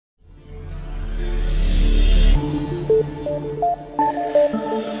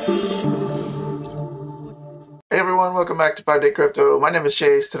welcome back to 5 Day Crypto. My name is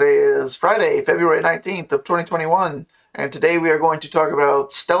Chase. Today is Friday, February 19th of 2021, and today we are going to talk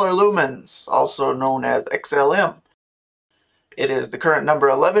about Stellar Lumens, also known as XLM. It is the current number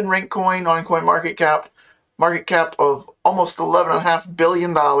 11 ranked coin on CoinMarketCap, market cap of almost $11.5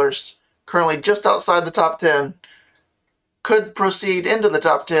 billion, currently just outside the top 10, could proceed into the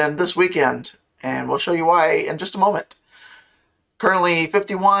top 10 this weekend, and we'll show you why in just a moment. Currently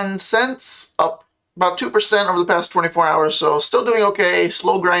 51 cents, up about 2% over the past 24 hours, so still doing okay,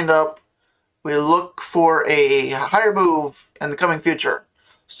 slow grind up. We look for a higher move in the coming future.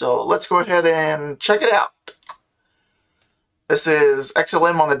 So let's go ahead and check it out. This is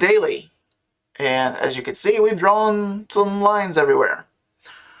XLM on the daily, and as you can see, we've drawn some lines everywhere.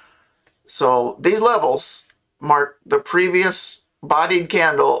 So these levels mark the previous bodied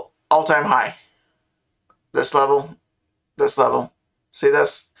candle all-time high. This level. See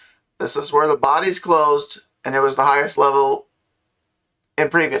this? This is where the body's closed, and it was the highest level in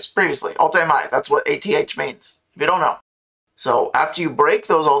previously. All-time high. That's what ATH means, if you don't know. So after you break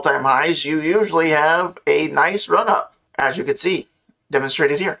those all-time highs, you usually have a nice run-up, as you can see,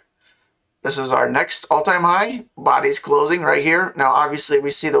 demonstrated here. This is our next all-time high. Body's closing right here. Now, obviously, we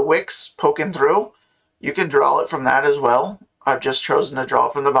see the wicks poking through. You can draw it from that as well. I've just chosen to draw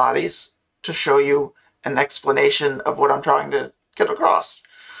from the bodies to show you an explanation of what I'm trying to get across.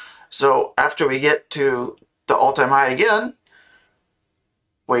 So after we get to the all-time high again,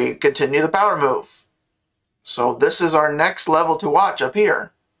 we continue the power move. So this is our next level to watch up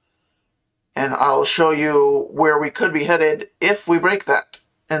here. And I'll show you where we could be headed if we break that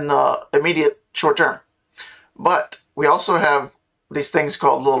in the immediate short term. But we also have these things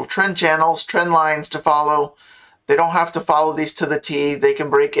called little trend channels, trend lines to follow. They don't have to follow these to the T. They can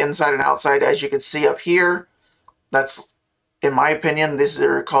break inside and outside, as you can see up here. That's, in my opinion, these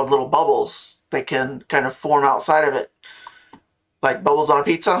are called little bubbles. They can kind of form outside of it. Like bubbles on a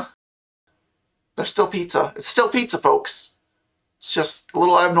pizza. They're still pizza. It's still pizza, folks. It's just a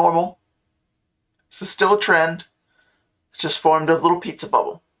little abnormal. This is still a trend. It's just formed a little pizza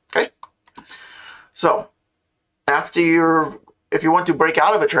bubble. Okay? So, if you want to break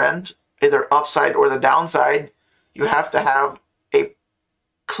out of a trend, either upside or the downside, you have to have a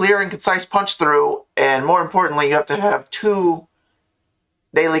clear and concise punch through, and more importantly, you have to have two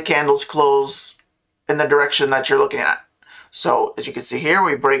daily candles close in the direction that you're looking at. So as you can see here,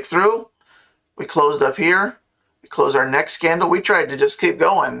 we break through, we closed up here, we close our next candle. We tried to just keep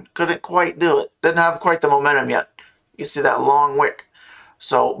going, couldn't quite do it, didn't have quite the momentum yet. You see that long wick.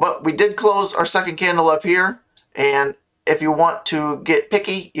 So, but we did close our second candle up here, and if you want to get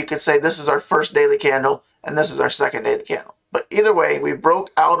picky, you could say this is our first daily candle and this is our second daily candle. But either way, we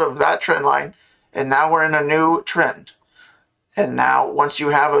broke out of that trend line, and now we're in a new trend. And now, once you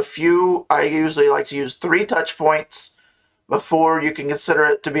have a few, I usually like to use 3 touch points before you can consider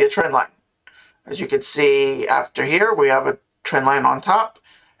it to be a trend line. As you can see after here, we have a trend line on top,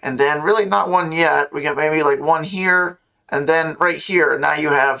 and then really not one yet. We got maybe like one here, and then right here. Now you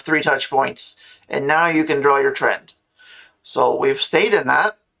have 3 touch points, and now you can draw your trend. So we've stayed in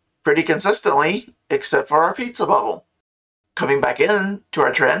that pretty consistently, except for our pizza bubble. Coming back in to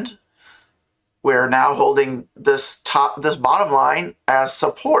our trend, we're now holding this bottom line as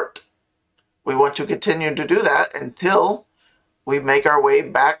support. We want to continue to do that until we make our way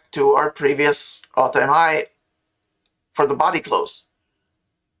back to our previous all-time high for the body close.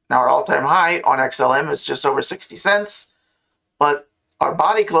 Now our all-time high on XLM is just over 60 cents, but our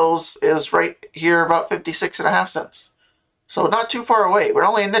body close is right here about 56.5 cents. So not too far away. We're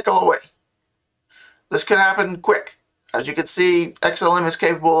only a nickel away. This could happen quick. As you can see, XLM is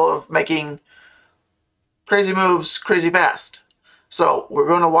capable of making crazy moves crazy fast. So we're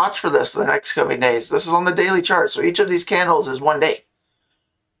going to watch for this in the next coming days. This is on the daily chart, so each of these candles is 1 day.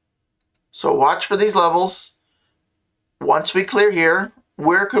 So watch for these levels. Once we clear here,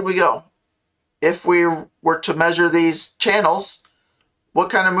 where could we go? If we were to measure these channels, what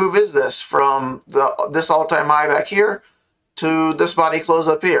kind of move is this? From this all-time high back here to this body close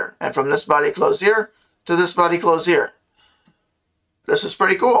up here, and from this body close here to this body close here. This is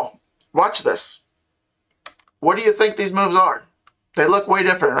pretty cool. Watch this. What do you think these moves are? They look way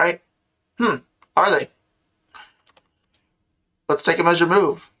different, right? Are they? Let's take a measured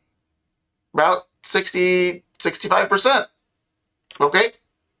move. About 65%. Okay.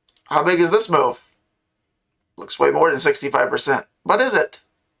 How big is this move? Looks way more than 65%. What is it?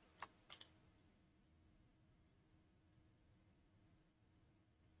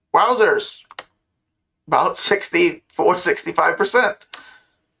 Wowzers. About 65%.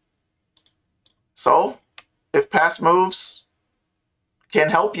 So, if past moves can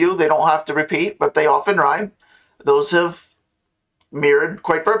help you, they don't have to repeat, but they often rhyme. those have mirrored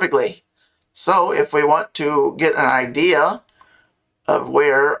quite perfectly. So if we want to get an idea of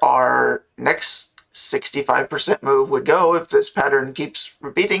where our next 65% move would go if this pattern keeps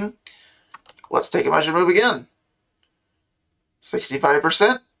repeating, let's take a measured move again.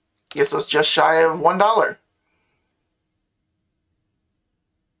 65% gets us just shy of $1.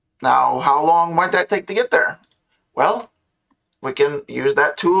 Now, how long might that take to get there? Well, we can use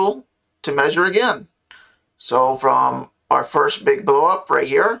that tool to measure again. So from our first big blow up right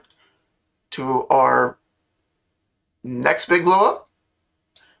here to our next big blow up,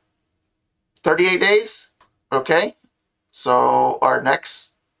 38 days. Okay, so our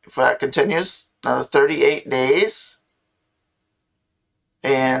next, if that continues, another 38 days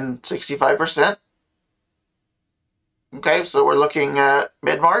and 65%. Okay, so we're looking at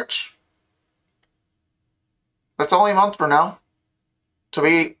mid-March. That's only a month from now to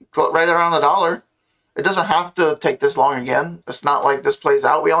be right around $1. It doesn't have to take this long again. It's not like this plays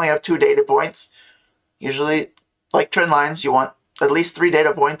out. We only have 2 data points. Usually, like trend lines, you want at least 3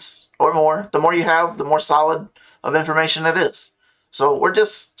 data points or more. The more you have, the more solid of information it is. So we're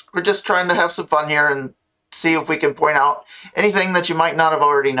just trying to have some fun here and see if we can point out anything that you might not have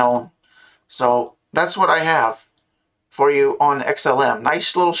already known. So that's what I have for you on XLM.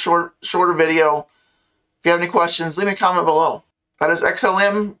 Nice little shorter video. If you have any questions, leave me a comment below. That is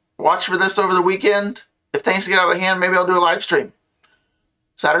XLM. Watch for this over the weekend. If things get out of hand, maybe I'll do a live stream.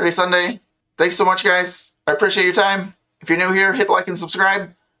 Saturday, Sunday. Thanks so much, guys. I appreciate your time. If you're new here, hit like and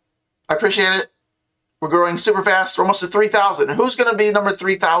subscribe. I appreciate it. We're growing super fast. We're almost at 3,000. Who's going to be number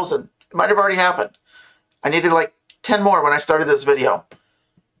 3,000? It might have already happened. I needed like 10 more when I started this video.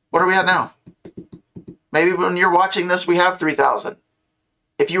 What are we at now? Maybe when you're watching this, we have 3,000.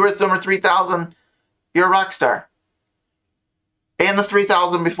 If you were at number 3,000, you're a rock star. And the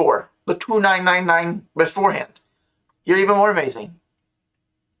 3,000 before. The 2,999 beforehand. You're even more amazing.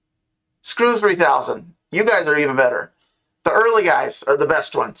 Screw 3,000. You guys are even better. The early guys are the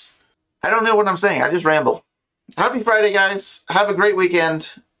best ones. I don't know what I'm saying. I just ramble. Happy Friday, guys. Have a great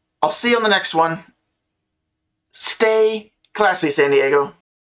weekend. I'll see you on the next one. Stay classy, San Diego.